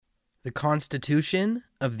The Constitution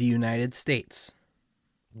of the United States.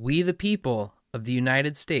 We, the people of the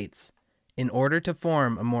United States, in order to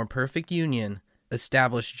form a more perfect union,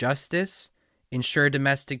 establish justice, ensure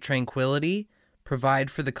domestic tranquility, provide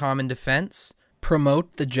for the common defense,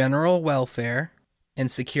 promote the general welfare, and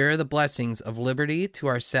secure the blessings of liberty to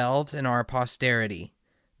ourselves and our posterity,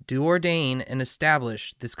 do ordain and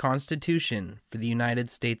establish this Constitution for the United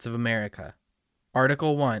States of America.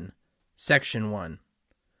 Article 1, Section 1.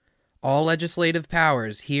 All legislative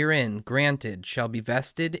powers herein granted shall be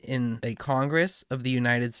vested in a Congress of the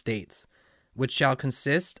United States, which shall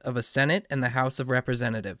consist of a Senate and the House of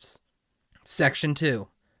Representatives. Section 2.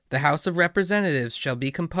 The House of Representatives shall be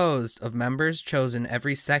composed of members chosen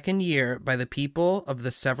every second year by the people of the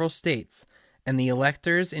several states, and the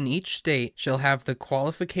electors in each state shall have the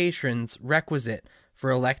qualifications requisite for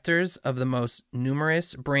electors of the most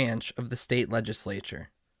numerous branch of the state legislature.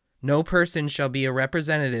 No person shall be a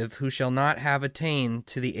representative who shall not have attained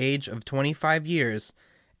to the age of 25 years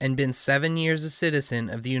and been 7 years a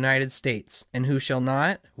citizen of the United States, and who shall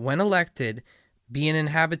not, when elected, be an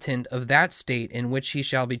inhabitant of that state in which he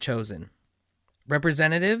shall be chosen.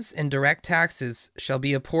 Representatives and direct taxes shall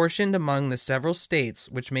be apportioned among the several states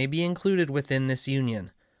which may be included within this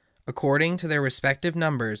Union, according to their respective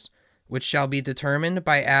numbers, which shall be determined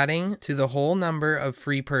by adding to the whole number of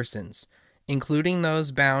free persons, including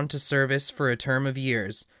those bound to service for a term of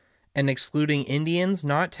years, and excluding Indians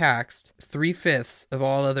not taxed, 3/5 of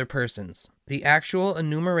all other persons. The actual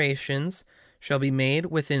enumerations shall be made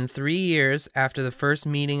within 3 years after the first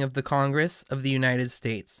meeting of the Congress of the United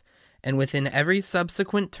States, and within every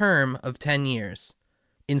subsequent term of 10 years,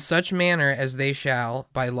 in such manner as they shall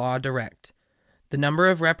by law direct. The number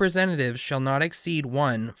of representatives shall not exceed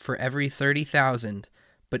 1 for every 30,000,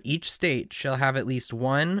 but each state shall have at least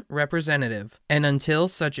 1 representative, and until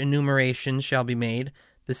such enumeration shall be made,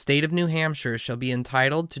 the state of New Hampshire shall be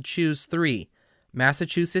entitled to choose 3,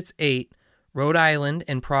 Massachusetts 8, Rhode Island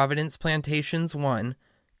and Providence Plantations 1,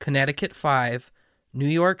 Connecticut 5, New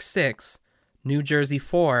York 6, New Jersey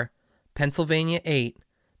 4, Pennsylvania 8,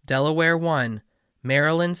 Delaware 1,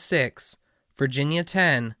 Maryland 6, Virginia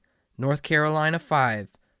 10, North Carolina 5,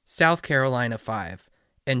 South Carolina 5,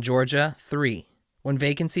 and Georgia 3. When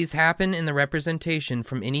vacancies happen in the representation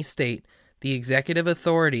from any state, the executive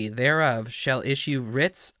authority thereof shall issue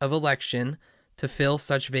writs of election to fill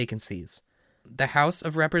such vacancies. The House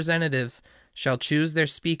of Representatives shall choose their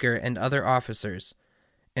Speaker and other officers,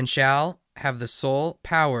 and shall have the sole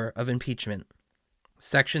power of impeachment.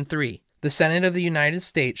 Section 3. The Senate of the United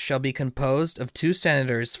States shall be composed of 2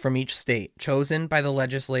 senators from each state, chosen by the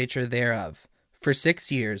legislature thereof, for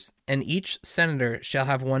 6 years, and each senator shall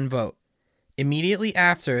have 1 vote. Immediately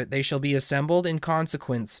after, they shall be assembled in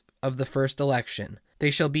consequence of the first election.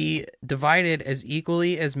 They shall be divided as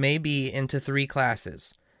equally as may be into 3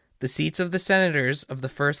 classes. The seats of the senators of the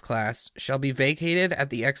first class shall be vacated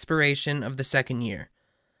at the expiration of the 2nd year,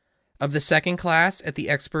 of the second class at the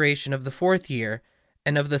expiration of the 4th year,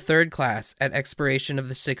 and of the third class at expiration of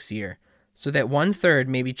the 6th year, so that 1/3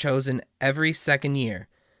 may be chosen every 2nd year.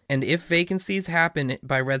 And if vacancies happen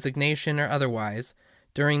by resignation or otherwise,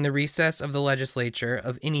 during the recess of the legislature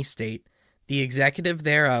of any state, the executive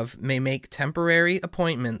thereof may make temporary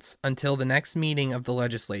appointments until the next meeting of the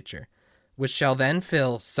legislature, which shall then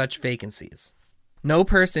fill such vacancies. No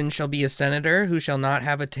person shall be a senator who shall not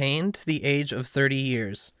have attained to the age of 30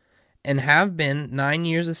 years, and have been 9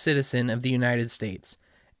 years a citizen of the United States,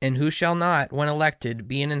 and who shall not, when elected,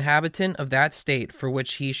 be an inhabitant of that state for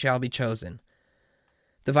which he shall be chosen.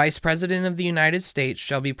 The Vice President of the United States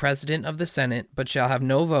shall be President of the Senate, but shall have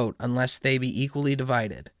no vote unless they be equally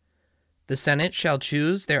divided. The Senate shall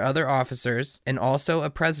choose their other officers, and also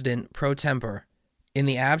a President pro tempore, in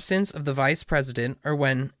the absence of the Vice President, or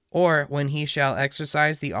when he shall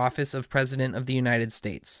exercise the office of President of the United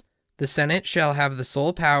States. The Senate shall have the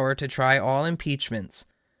sole power to try all impeachments.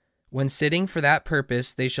 When sitting for that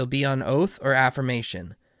purpose, they shall be on oath or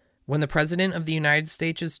affirmation. When the President of the United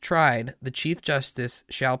States is tried, the Chief Justice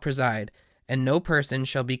shall preside, and no person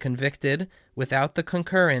shall be convicted without the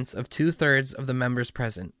concurrence of 2/3 of the members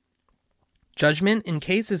present. Judgment in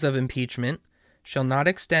cases of impeachment shall not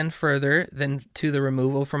extend further than to the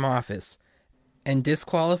removal from office, and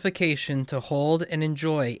disqualification to hold and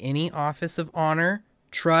enjoy any office of honor,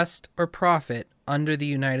 trust, or profit under the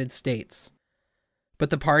United States. But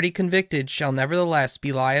the party convicted shall nevertheless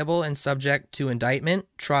be liable and subject to indictment,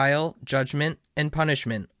 trial, judgment, and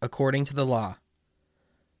punishment according to the law.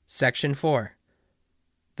 Section 4.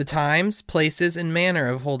 The times, places, and manner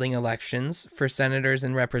of holding elections for senators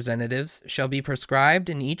and representatives shall be prescribed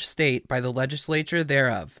in each state by the legislature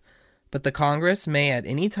thereof, But the Congress may at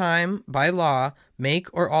any time, by law, make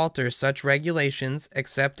or alter such regulations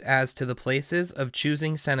except as to the places of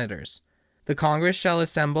choosing senators. The Congress shall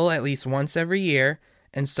assemble at least once every year,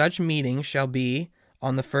 and such meeting shall be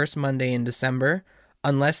on the first Monday in December,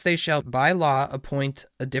 unless they shall by law appoint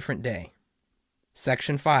a different day.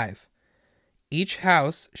 Section 5. Each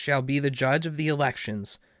house shall be the judge of the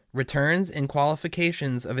elections, returns and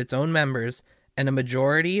qualifications of its own members, and a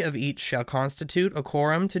majority of each shall constitute a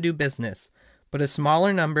quorum to do business, but a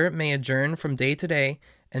smaller number may adjourn from day to day,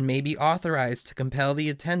 and may be authorized to compel the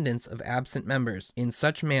attendance of absent members in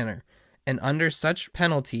such manner, and under such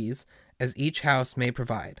penalties as each house may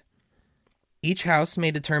provide. Each house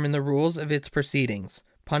may determine the rules of its proceedings,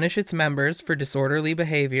 punish its members for disorderly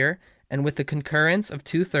behavior, and with the concurrence of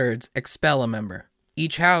 2/3 expel a member.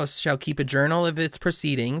 Each house shall keep a journal of its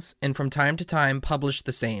proceedings, and from time to time publish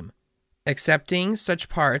the same, excepting such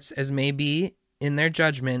parts as may be in their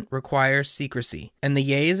judgment require secrecy, and the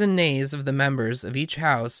yeas and nays of the members of each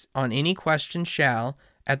house on any question shall,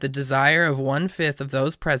 at the desire of 1/5 of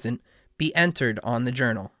those present, be entered on the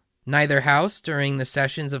journal. Neither house during the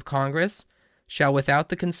sessions of Congress shall without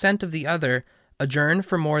the consent of the other adjourn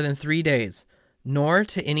for more than 3 days, nor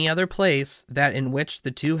to any other place that in which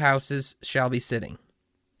the two houses shall be sitting.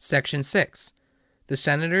 Section 6. The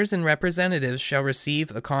senators and representatives shall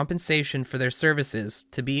receive a compensation for their services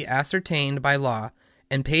to be ascertained by law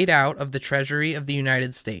and paid out of the Treasury of the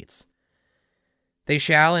United States. They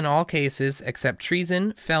shall in all cases except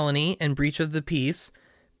treason, felony, and breach of the peace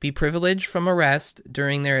be privileged from arrest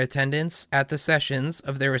during their attendance at the sessions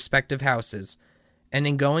of their respective houses, and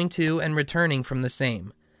in going to and returning from the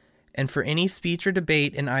same. And for any speech or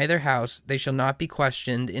debate in either house they shall not be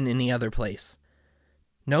questioned in any other place.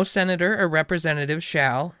 No senator or representative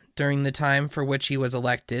shall, during the time for which he was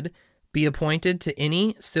elected, be appointed to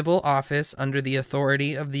any civil office under the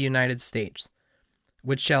authority of the United States,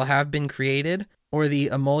 which shall have been created, or the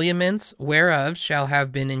emoluments whereof shall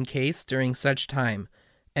have been in case during such time,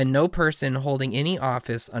 and no person holding any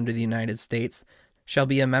office under the United States shall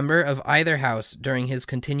be a member of either house during his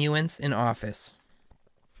continuance in office.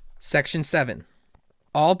 Section 7.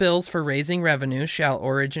 All bills for raising revenue shall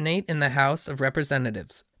originate in the House of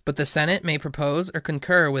Representatives, but the Senate may propose or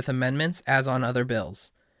concur with amendments as on other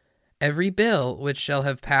bills. Every bill which shall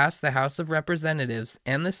have passed the House of Representatives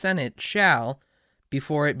and the Senate shall,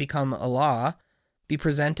 before it become a law, be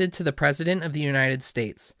presented to the President of the United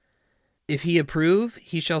States. If he approve,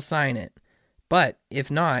 he shall sign it, but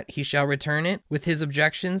if not, he shall return it with his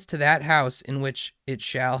objections to that House in which it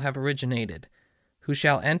shall have originated, who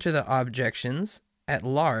shall enter the objections at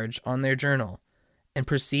large on their journal, and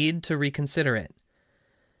proceed to reconsider it.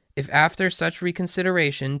 If after such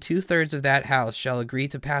reconsideration 2/3 of that House shall agree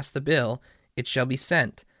to pass the bill, it shall be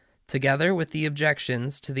sent, together with the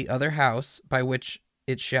objections to the other House, by which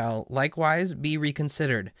it shall likewise be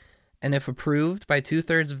reconsidered, and if approved by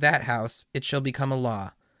 2/3 of that House, it shall become a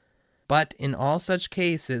law. But in all such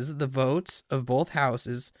cases the votes of both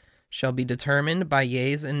Houses shall be determined by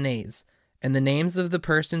yeas and nays, and the names of the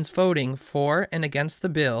persons voting for and against the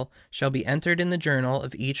bill shall be entered in the journal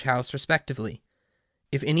of each House respectively.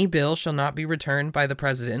 If any bill shall not be returned by the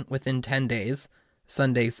President within 10 days,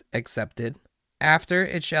 Sundays excepted, after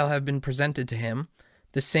it shall have been presented to him,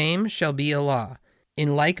 the same shall be a law,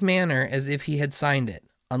 in like manner as if he had signed it,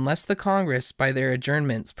 unless the Congress by their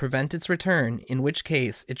adjournments prevent its return, in which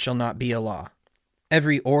case it shall not be a law.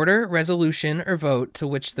 Every order, resolution, or vote to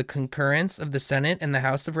which the concurrence of the Senate and the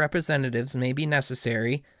House of Representatives may be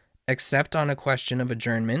necessary, except on a question of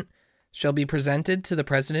adjournment, shall be presented to the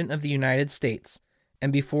President of the United States,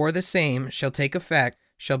 and before the same shall take effect,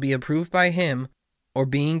 shall be approved by him, or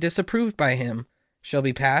being disapproved by him, shall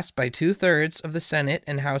be passed by 2/3 of the Senate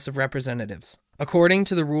and House of Representatives, according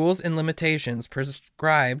to the rules and limitations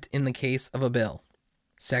prescribed in the case of a bill.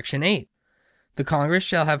 Section 8. The Congress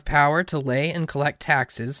shall have power to lay and collect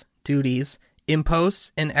taxes, duties,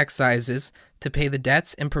 imposts, and excises, to pay the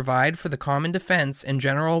debts and provide for the common defense and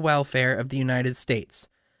general welfare of the United States.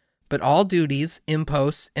 But all duties,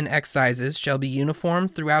 imposts, and excises shall be uniform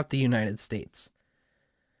throughout the United States.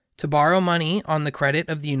 To borrow money on the credit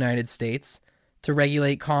of the United States, to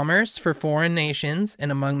regulate commerce for foreign nations and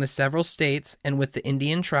among the several states and with the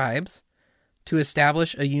Indian tribes, to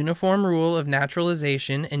establish a uniform rule of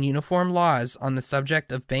naturalization and uniform laws on the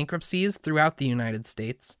subject of bankruptcies throughout the United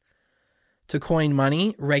States, to coin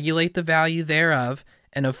money, regulate the value thereof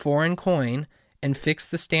and of foreign coin, and fix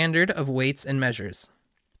the standard of weights and measures,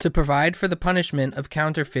 to provide for the punishment of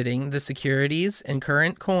counterfeiting the securities and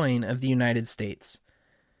current coin of the United States,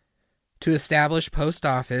 to establish post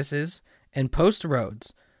offices and post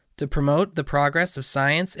roads, to promote the progress of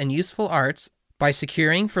science and useful arts by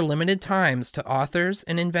securing for limited times to authors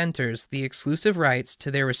and inventors the exclusive rights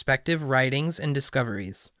to their respective writings and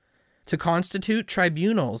discoveries, to constitute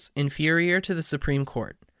tribunals inferior to the Supreme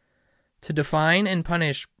Court, to define and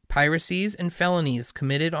punish piracies and felonies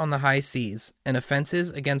committed on the high seas and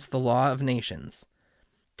offenses against the law of nations,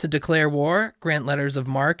 to declare war, grant letters of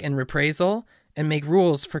marque and reprisal, and make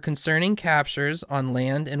rules for concerning captures on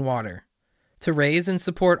land and water, to raise and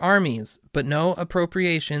support armies, but no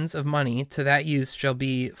appropriations of money to that use shall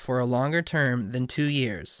be for a longer term than 2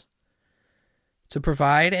 years, to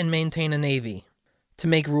provide and maintain a navy, to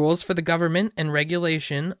make rules for the government and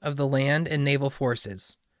regulation of the land and naval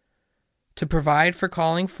forces, to provide for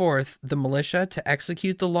calling forth the militia to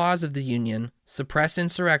execute the laws of the Union, suppress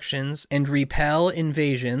insurrections, and repel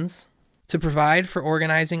invasions, to provide for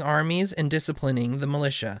organizing armies and disciplining the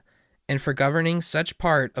militia, and for governing such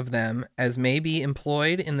part of them as may be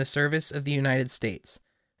employed in the service of the United States,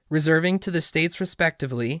 reserving to the states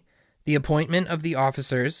respectively the appointment of the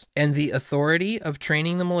officers and the authority of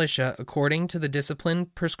training the militia according to the discipline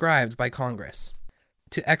prescribed by Congress,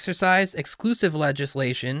 to exercise exclusive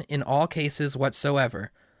legislation in all cases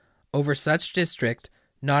whatsoever, over such district,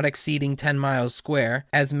 not exceeding 10 miles square,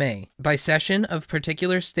 as may, by cession of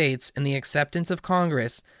particular states and the acceptance of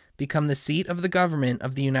Congress, become the seat of the government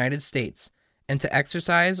of the United States, and to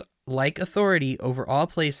exercise like authority over all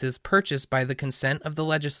places purchased by the consent of the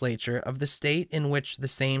legislature of the state in which the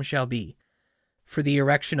same shall be, for the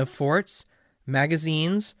erection of forts,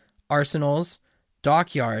 magazines, arsenals,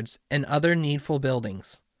 dockyards, and other needful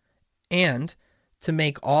buildings, and to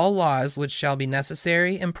make all laws which shall be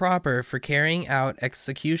necessary and proper for carrying out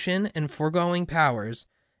execution and foregoing powers,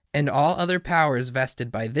 and all other powers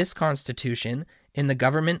vested by this Constitution in the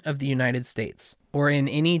government of the United States, or in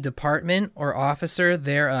any department or officer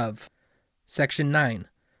thereof. Section 9.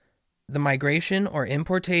 The migration or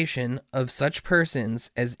importation of such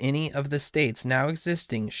persons as any of the states now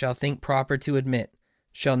existing shall think proper to admit,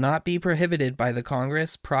 shall not be prohibited by the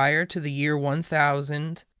Congress prior to the year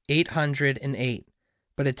 1808,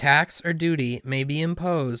 but a tax or duty may be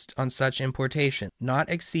imposed on such importation, not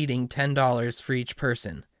exceeding $10 for each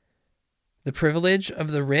person. The privilege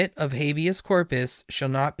of the writ of habeas corpus shall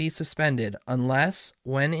not be suspended, unless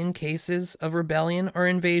when in cases of rebellion or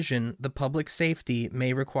invasion the public safety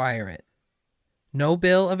may require it. No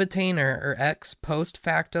bill of attainder or ex post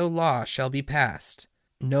facto law shall be passed.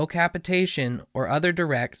 No capitation or other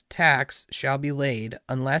direct tax shall be laid,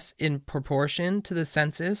 unless in proportion to the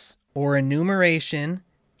census or enumeration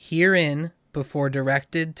herein before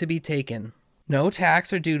directed to be taken. No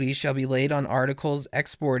tax or duty shall be laid on articles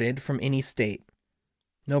exported from any state.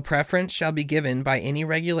 No preference shall be given by any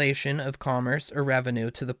regulation of commerce or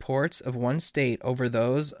revenue to the ports of one state over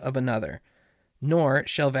those of another, nor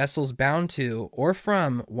shall vessels bound to or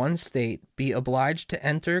from one state be obliged to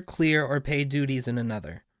enter, clear, or pay duties in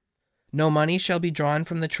another. No money shall be drawn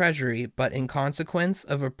from the treasury but in consequence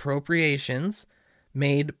of appropriations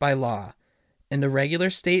made by law, and a regular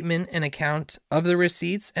statement and account of the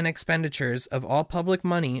receipts and expenditures of all public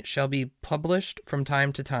money shall be published from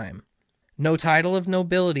time to time. No title of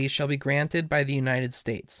nobility shall be granted by the United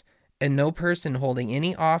States, and no person holding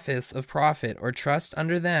any office of profit or trust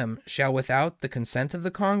under them shall, without the consent of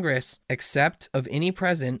the Congress, accept of any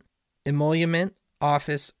present, emolument,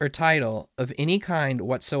 office, or title of any kind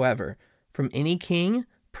whatsoever from any king,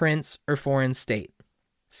 prince, or foreign state.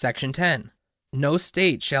 Section 10. No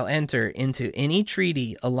state shall enter into any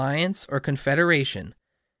treaty, alliance, or confederation,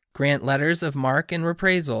 grant letters of marque and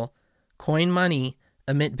reprisal, coin money,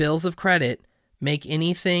 emit bills of credit, make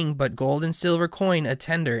anything but gold and silver coin a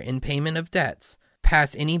tender in payment of debts,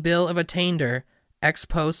 pass any bill of attainder, ex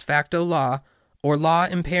post facto law, or law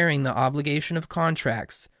impairing the obligation of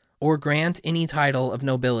contracts, or grant any title of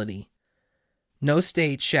nobility. No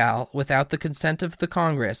state shall, without the consent of the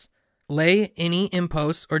Congress, lay any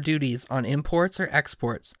imposts or duties on imports or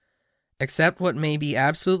exports, except what may be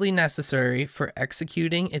absolutely necessary for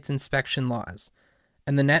executing its inspection laws,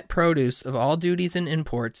 and the net produce of all duties and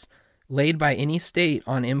imports laid by any state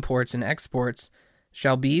on imports and exports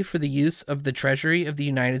shall be for the use of the Treasury of the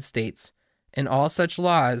United States, and all such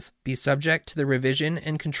laws be subject to the revision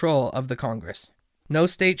and control of the Congress. No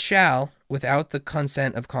state shall, without the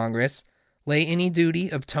consent of Congress, lay any duty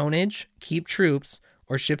of tonnage, keep troops,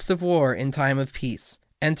 or ships of war in time of peace,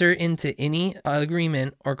 enter into any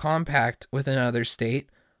agreement or compact with another state,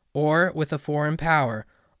 or with a foreign power,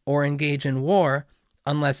 or engage in war,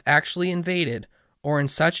 unless actually invaded, or in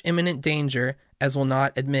such imminent danger as will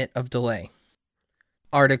not admit of delay.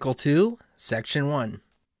 Article 2, Section 1.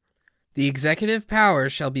 The executive power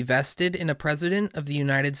shall be vested in a President of the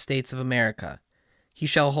United States of America. He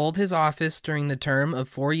shall hold his office during the term of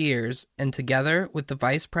 4 years, and together with the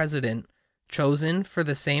Vice President, chosen for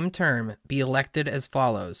the same term, be elected as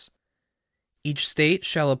follows. Each state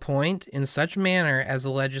shall appoint, in such manner as the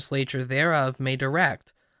legislature thereof may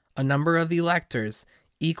direct, a number of electors,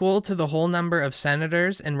 equal to the whole number of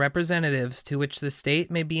senators and representatives to which the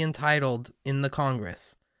state may be entitled in the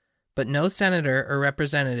Congress. But no senator or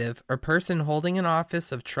representative or person holding an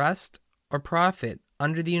office of trust or profit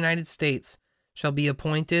under the United States shall be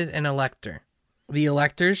appointed an elector. The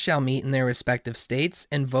electors shall meet in their respective states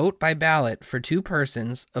and vote by ballot for 2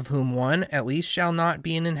 persons, of whom one at least shall not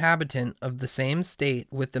be an inhabitant of the same state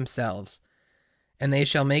with themselves. And they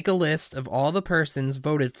shall make a list of all the persons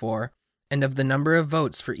voted for, and of the number of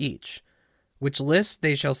votes for each, which list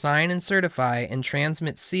they shall sign and certify and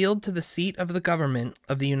transmit sealed to the seat of the government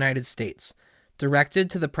of the United States, directed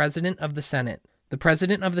to the President of the Senate. The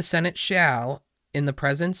President of the Senate shall, in the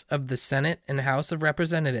presence of the Senate and House of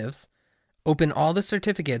Representatives, open all the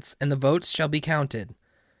certificates, and the votes shall be counted.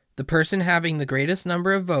 The person having the greatest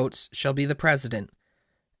number of votes shall be the President,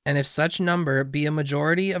 and if such number be a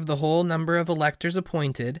majority of the whole number of electors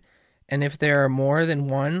appointed, and if there are more than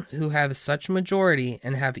one who have such majority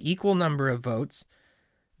and have equal number of votes,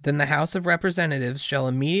 then the House of Representatives shall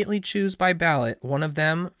immediately choose by ballot one of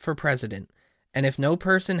them for President, and if no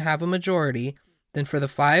person have a majority, then for the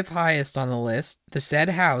 5 highest on the list, the said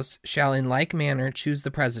House shall in like manner choose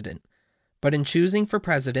the President. But in choosing for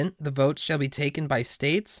President, the votes shall be taken by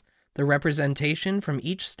states, the representation from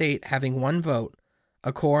each state having 1 vote.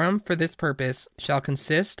 A quorum for this purpose shall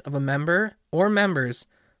consist of a member or members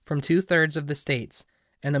from 2/3 of the states,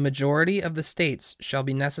 and a majority of the states shall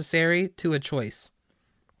be necessary to a choice.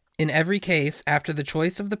 In every case, after the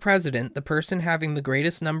choice of the President, the person having the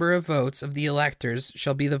greatest number of votes of the electors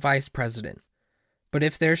shall be the Vice President. But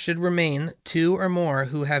if there should remain 2 or more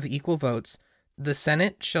who have equal votes, the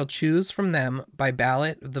Senate shall choose from them by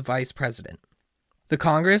ballot the Vice President. The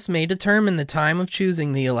Congress may determine the time of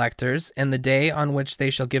choosing the electors and the day on which they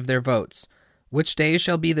shall give their votes, which day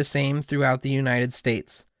shall be the same throughout the United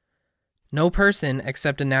States. No person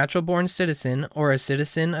except a natural-born citizen or a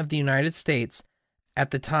citizen of the United States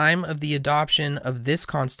at the time of the adoption of this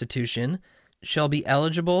Constitution shall be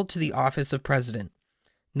eligible to the office of President.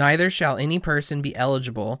 Neither shall any person be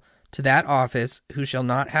eligible to that office who shall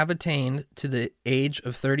not have attained to the age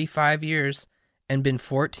of 35 years and been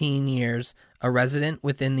 14 years a resident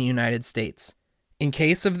within the United States. In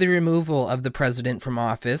case of the removal of the President from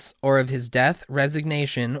office, or of his death,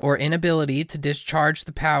 resignation, or inability to discharge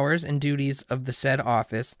the powers and duties of the said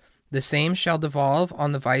office, the same shall devolve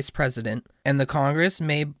on the Vice President, and the Congress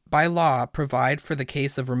may by law provide for the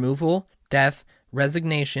case of removal, death,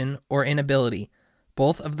 resignation, or inability,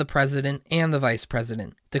 both of the President and the Vice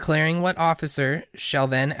President, declaring what officer shall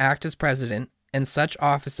then act as President, and such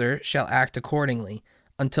officer shall act accordingly,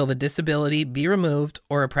 until the disability be removed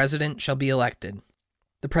or a President shall be elected.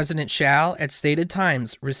 The President shall, at stated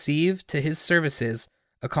times, receive to his services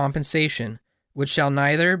a compensation, which shall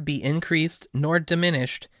neither be increased nor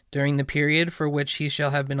diminished during the period for which he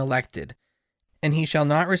shall have been elected, and he shall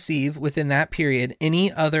not receive within that period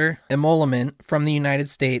any other emolument from the United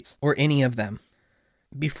States or any of them.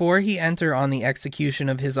 Before he enter on the execution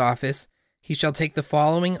of his office, he shall take the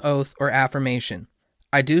following oath or affirmation.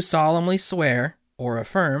 I do solemnly swear, or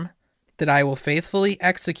affirm, that I will faithfully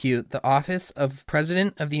execute the office of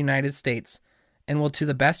President of the United States, and will to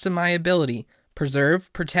the best of my ability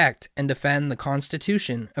preserve, protect, and defend the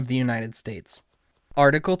Constitution of the United States.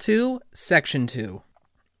 Article 2, Section 2.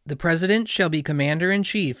 The President shall be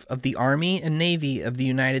Commander-in-Chief of the Army and Navy of the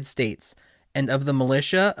United States, and of the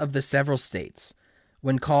militia of the several states,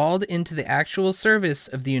 when called into the actual service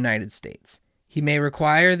of the United States. He may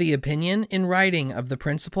require the opinion in writing of the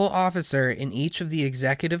principal officer in each of the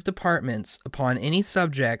executive departments upon any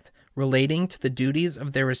subject relating to the duties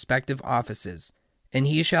of their respective offices, and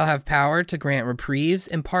he shall have power to grant reprieves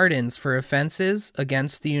and pardons for offenses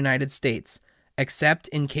against the United States, except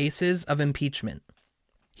in cases of impeachment.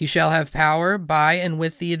 He shall have power, by and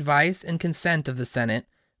with the advice and consent of the Senate,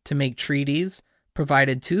 to make treaties,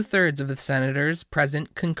 provided 2/3 of the senators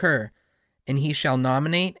present concur, and he shall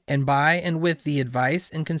nominate, and by and with the advice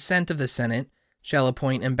and consent of the Senate, shall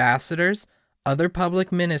appoint ambassadors, other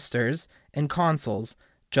public ministers, and consuls,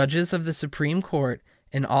 judges of the Supreme Court,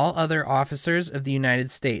 and all other officers of the United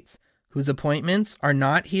States, whose appointments are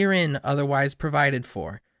not herein otherwise provided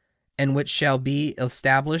for, and which shall be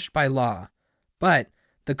established by law. But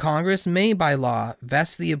the Congress may by law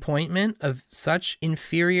vest the appointment of such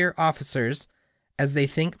inferior officers as they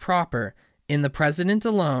think proper in the President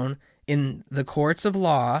alone, in the courts of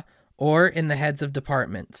law, or in the heads of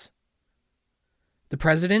departments. The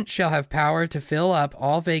President shall have power to fill up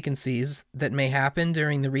all vacancies that may happen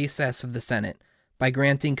during the recess of the Senate by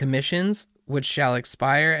granting commissions which shall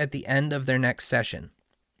expire at the end of their next session.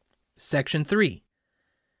 Section 3.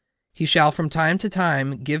 He shall from time to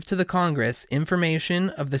time give to the Congress information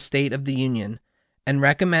of the state of the Union, and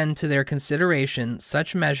recommend to their consideration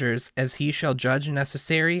such measures as he shall judge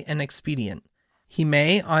necessary and expedient. He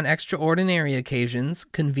may, on extraordinary occasions,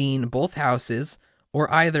 convene both houses,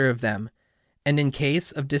 or either of them, and in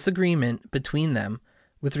case of disagreement between them,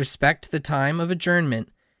 with respect to the time of adjournment,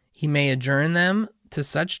 he may adjourn them to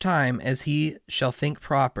such time as he shall think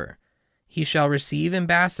proper. He shall receive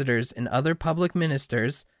ambassadors and other public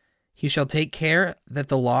ministers. He shall take care that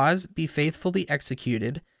the laws be faithfully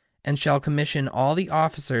executed, and shall commission all the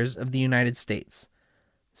officers of the United States.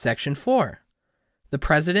 Section 4. The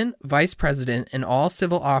President, Vice President, and all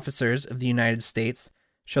civil officers of the United States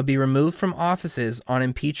shall be removed from offices on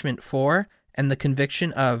impeachment for and the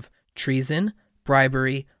conviction of treason,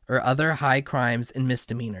 bribery, or other high crimes and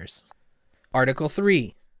misdemeanors. Article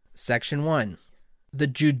 3, Section 1. The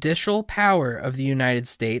judicial power of the United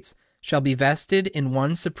States shall be vested in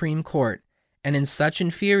one Supreme Court, and in such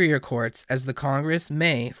inferior courts as the Congress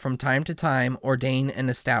may from time to time ordain and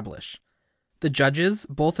establish. The judges,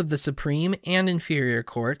 both of the Supreme and inferior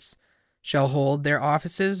courts, shall hold their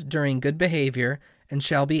offices during good behavior, and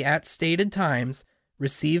shall be at stated times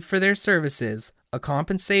receive for their services a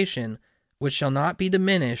compensation which shall not be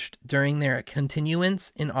diminished during their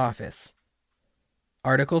continuance in office.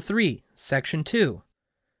 Article 3, Section 2.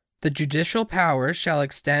 The judicial power shall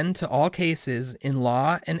extend to all cases in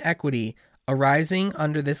law and equity arising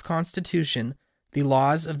under this Constitution, the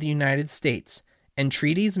laws of the United States, and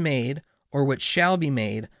treaties made, or which shall be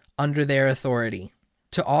made, under their authority.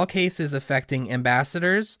 To all cases affecting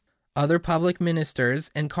ambassadors, other public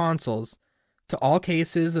ministers, and consuls, to all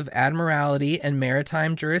cases of admiralty and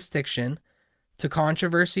maritime jurisdiction, to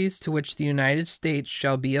controversies to which the United States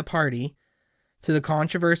shall be a party, to the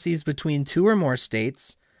controversies between two or more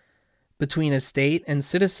states, between a state and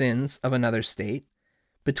citizens of another state,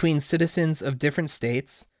 between citizens of different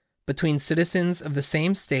states, between citizens of the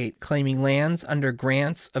same state claiming lands under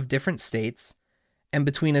grants of different states, and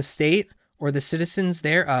between a state or the citizens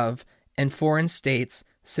thereof and foreign states,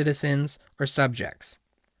 citizens, or subjects.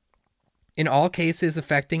 In all cases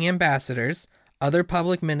affecting ambassadors, other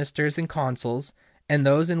public ministers and consuls, and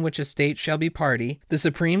those in which a state shall be party, the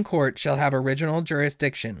Supreme Court shall have original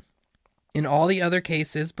jurisdiction. In all the other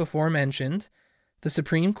cases before mentioned, the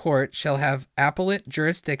Supreme Court shall have appellate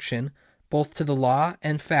jurisdiction both to the law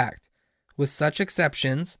and fact, with such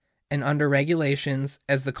exceptions and under regulations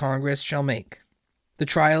as the Congress shall make. The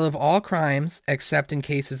trial of all crimes, except in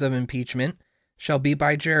cases of impeachment, shall be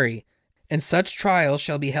by jury, and such trial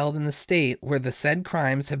shall be held in the state where the said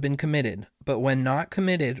crimes have been committed, but when not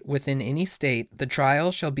committed within any state, the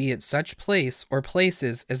trial shall be at such place or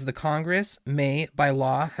places as the Congress may by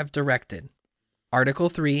law have directed. Article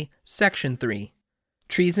 3, Section 3.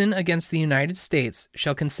 Treason against the United States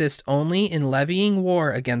shall consist only in levying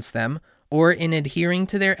war against them, or in adhering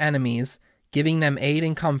to their enemies, giving them aid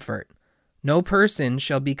and comfort. No person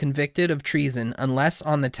shall be convicted of treason unless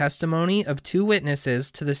on the testimony of two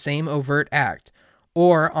witnesses to the same overt act,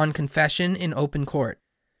 or on confession in open court.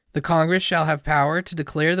 The Congress shall have power to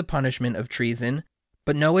declare the punishment of treason,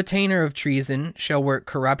 but no attainer of treason shall work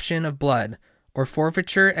corruption of blood, or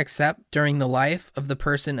forfeiture except during the life of the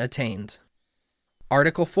person attained.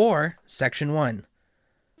 Article 4, Section 1.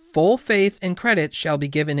 Full faith and credit shall be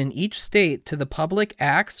given in each state to the public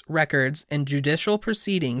acts, records, and judicial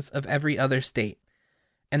proceedings of every other state,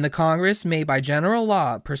 and the Congress may by general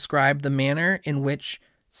law prescribe the manner in which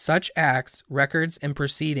such acts, records, and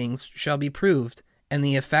proceedings shall be proved, and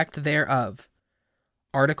the effect thereof.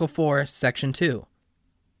 Article 4, Section 2.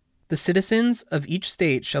 The citizens of each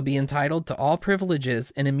state shall be entitled to all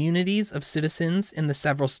privileges and immunities of citizens in the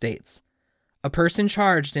several states. A person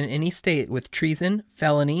charged in any state with treason,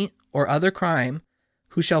 felony, or other crime,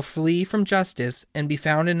 who shall flee from justice and be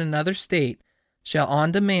found in another state, shall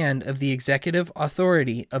on demand of the executive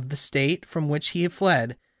authority of the state from which he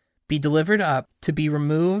fled, be delivered up to be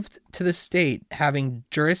removed to the state having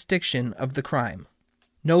jurisdiction of the crime.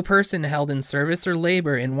 No person held in service or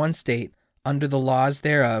labor in one state, under the laws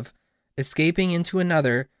thereof, escaping into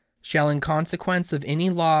another, shall in consequence of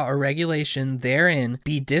any law or regulation therein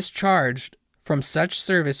be discharged from such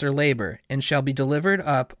service or labor, and shall be delivered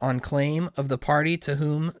up on claim of the party to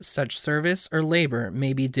whom such service or labor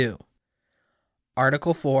may be due.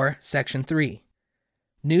 Article 4, Section 3.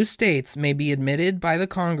 New states may be admitted by the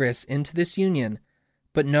Congress into this Union,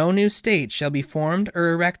 But no new state shall be formed or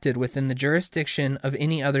erected within the jurisdiction of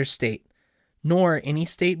any other state, nor any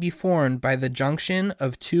state be formed by the junction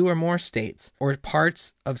of two or more states, or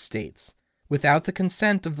parts of states, without the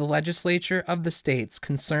consent of the legislature of the states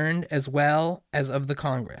concerned as well as of the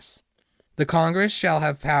Congress. The Congress shall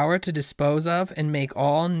have power to dispose of and make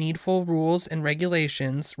all needful rules and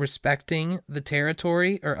regulations respecting the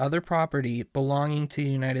territory or other property belonging to the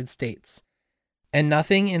United States. And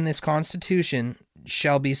nothing in this Constitution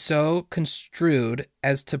shall be so construed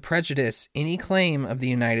as to prejudice any claim of the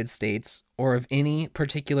United States or of any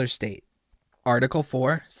particular state. Article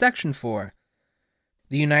 4, Section 4.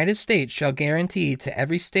 The United States shall guarantee to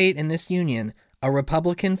every state in this Union a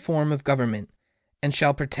republican form of government, and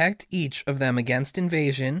shall protect each of them against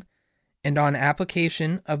invasion, and on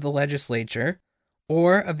application of the legislature,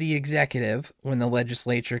 or of the executive, when the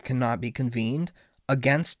legislature cannot be convened,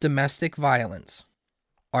 against domestic violence.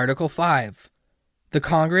 Article 5. The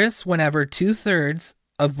Congress, whenever 2/3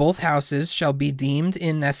 of both houses shall be deemed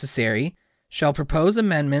necessary, shall propose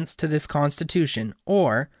amendments to this Constitution,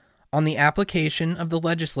 or, on the application of the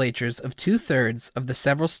legislatures of 2/3 of the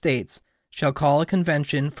several states, shall call a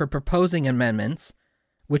convention for proposing amendments,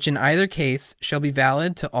 which in either case shall be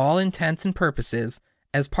valid to all intents and purposes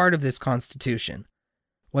as part of this Constitution,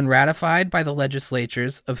 when ratified by the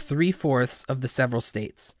legislatures of 3/4 of the several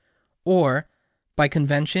states, or by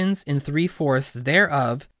conventions in 3/4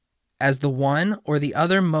 thereof, as the one or the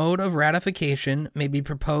other mode of ratification may be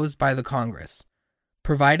proposed by the Congress,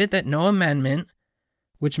 provided that no amendment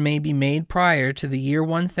which may be made prior to the year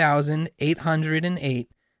 1808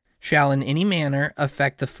 shall in any manner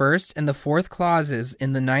affect the first and the fourth clauses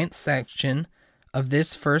in the 9th section of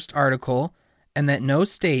this first article, and that no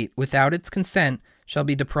state, without its consent, shall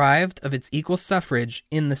be deprived of its equal suffrage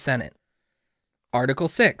in the Senate. Article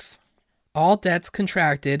 6. All debts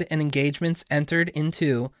contracted and engagements entered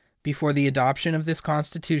into before the adoption of this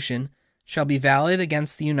Constitution shall be valid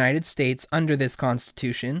against the United States under this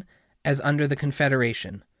Constitution, as under the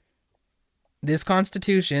Confederation. This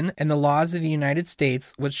Constitution and the laws of the United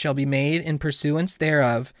States which shall be made in pursuance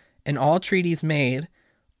thereof, and all treaties made,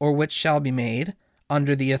 or which shall be made,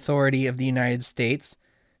 under the authority of the United States,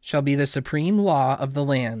 shall be the supreme law of the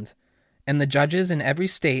land, and the judges in every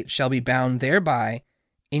state shall be bound thereby,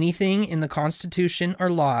 anything in the Constitution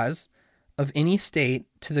or laws of any state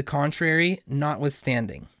to the contrary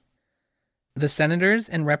notwithstanding. The senators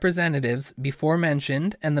and representatives before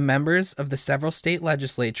mentioned, and the members of the several state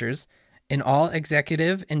legislatures, and all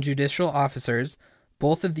executive and judicial officers,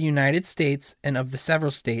 both of the United States and of the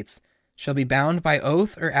several states, shall be bound by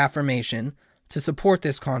oath or affirmation to support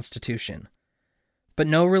this Constitution. But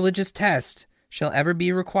no religious test shall ever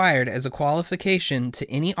be required as a qualification to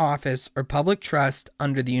any office or public trust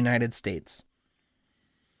under the United States.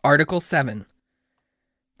 Article 7.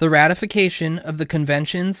 The ratification of the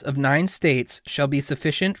conventions of 9 states shall be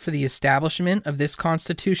sufficient for the establishment of this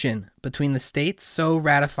Constitution between the states so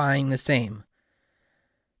ratifying the same.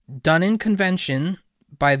 Done in convention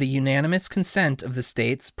by the unanimous consent of the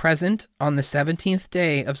states present on the 17th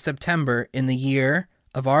day of September in the year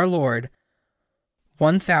of our Lord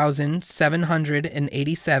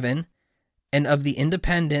 1787, and of the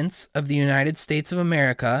independence of the United States of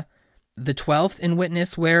America, the 12th in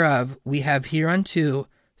witness whereof we have hereunto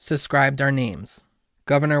subscribed our names.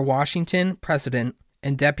 Governor Washington, President,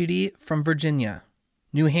 and Deputy from Virginia.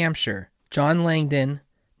 New Hampshire, John Langdon,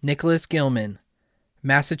 Nicholas Gilman.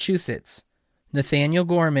 Massachusetts, Nathaniel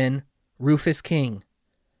Gorman, Rufus King.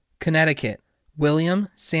 Connecticut, William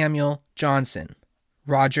Samuel Johnson.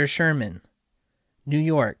 Roger Sherman. New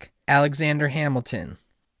York, Alexander Hamilton.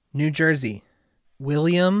 New Jersey,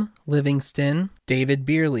 William Livingston, David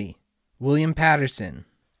Beerley, William Patterson.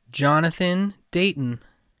 Jonathan Dayton.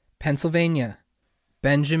 Pennsylvania,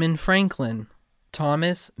 Benjamin Franklin,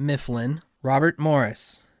 Thomas Mifflin, Robert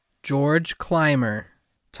Morris, George Clymer,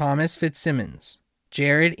 Thomas Fitzsimmons,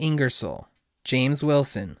 Jared Ingersoll, James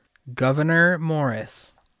Wilson, Gouverneur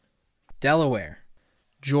Morris. Delaware,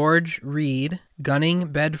 George Reed,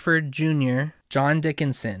 Gunning Bedford Jr., John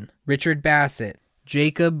Dickinson, Richard Bassett,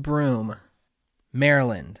 Jacob Broome.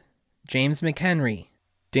 Maryland, James McHenry,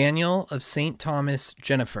 Daniel of St. Thomas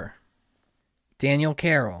Jennifer. Daniel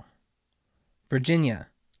Carroll. Virginia,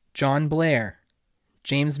 John Blair,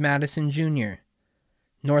 James Madison Jr.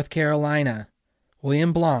 North Carolina,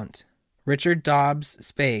 William Blount, Richard Dobbs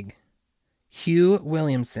Sprague, Hugh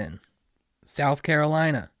Williamson. South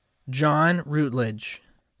Carolina, John Rutledge,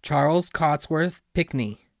 Charles Cotsworth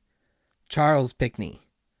Pinckney, Charles Pinckney.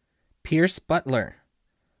 Pierce Butler.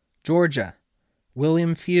 Georgia,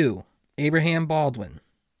 William Few, Abraham Baldwin.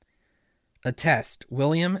 Attest,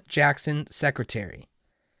 William Jackson, Secretary.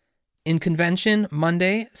 In convention,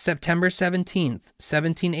 Monday, September 17th,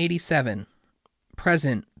 1787,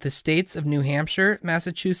 present the states of New Hampshire,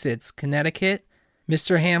 Massachusetts, Connecticut,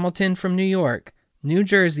 Mr. Hamilton from New York, New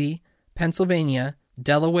Jersey, Pennsylvania,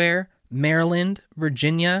 Delaware, Maryland,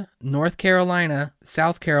 Virginia, North Carolina,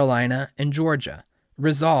 South Carolina, and Georgia.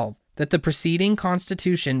 Resolved that the preceding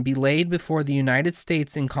Constitution be laid before the United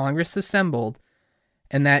States in Congress assembled,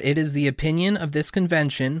 and that it is the opinion of this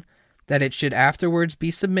convention that it should afterwards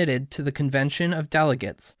be submitted to the convention of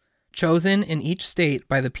delegates, chosen in each state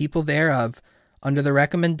by the people thereof, under the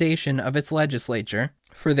recommendation of its legislature,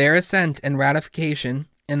 for their assent and ratification,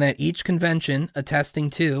 and that each convention attesting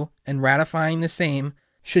to and ratifying the same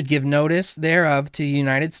should give notice thereof to the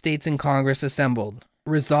United States in Congress assembled.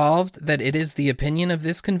 Resolved that it is the opinion of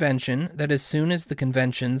this convention that as soon as the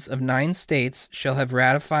conventions of 9 states shall have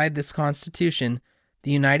ratified this Constitution,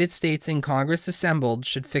 the United States in Congress assembled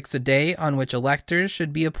should fix a day on which electors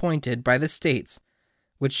should be appointed by the states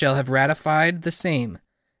which shall have ratified the same,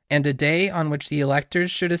 and a day on which the electors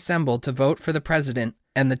should assemble to vote for the President,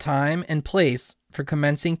 and the time and place for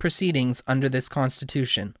commencing proceedings under this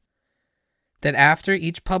Constitution. That after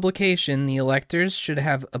each publication the electors should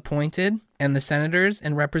have appointed, and the senators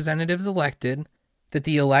and representatives elected, that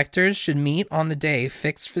the electors should meet on the day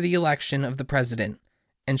fixed for the election of the President,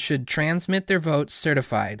 and should transmit their votes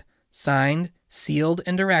certified, signed, sealed,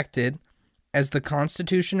 and directed, as the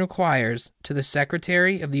Constitution requires, to the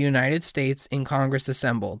Secretary of the United States in Congress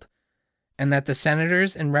assembled, and that the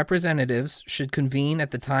senators and representatives should convene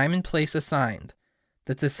at the time and place assigned,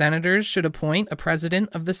 that the senators should appoint a president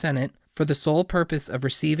of the Senate for the sole purpose of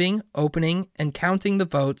receiving, opening, and counting the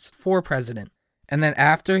votes for president, and that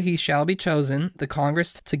after he shall be chosen, the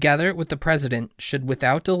Congress, together with the President, should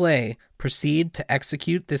without delay proceed to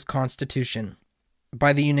execute this Constitution.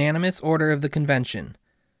 By the unanimous order of the Convention,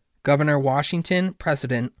 Governor Washington,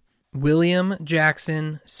 President, William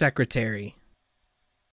Jackson, Secretary.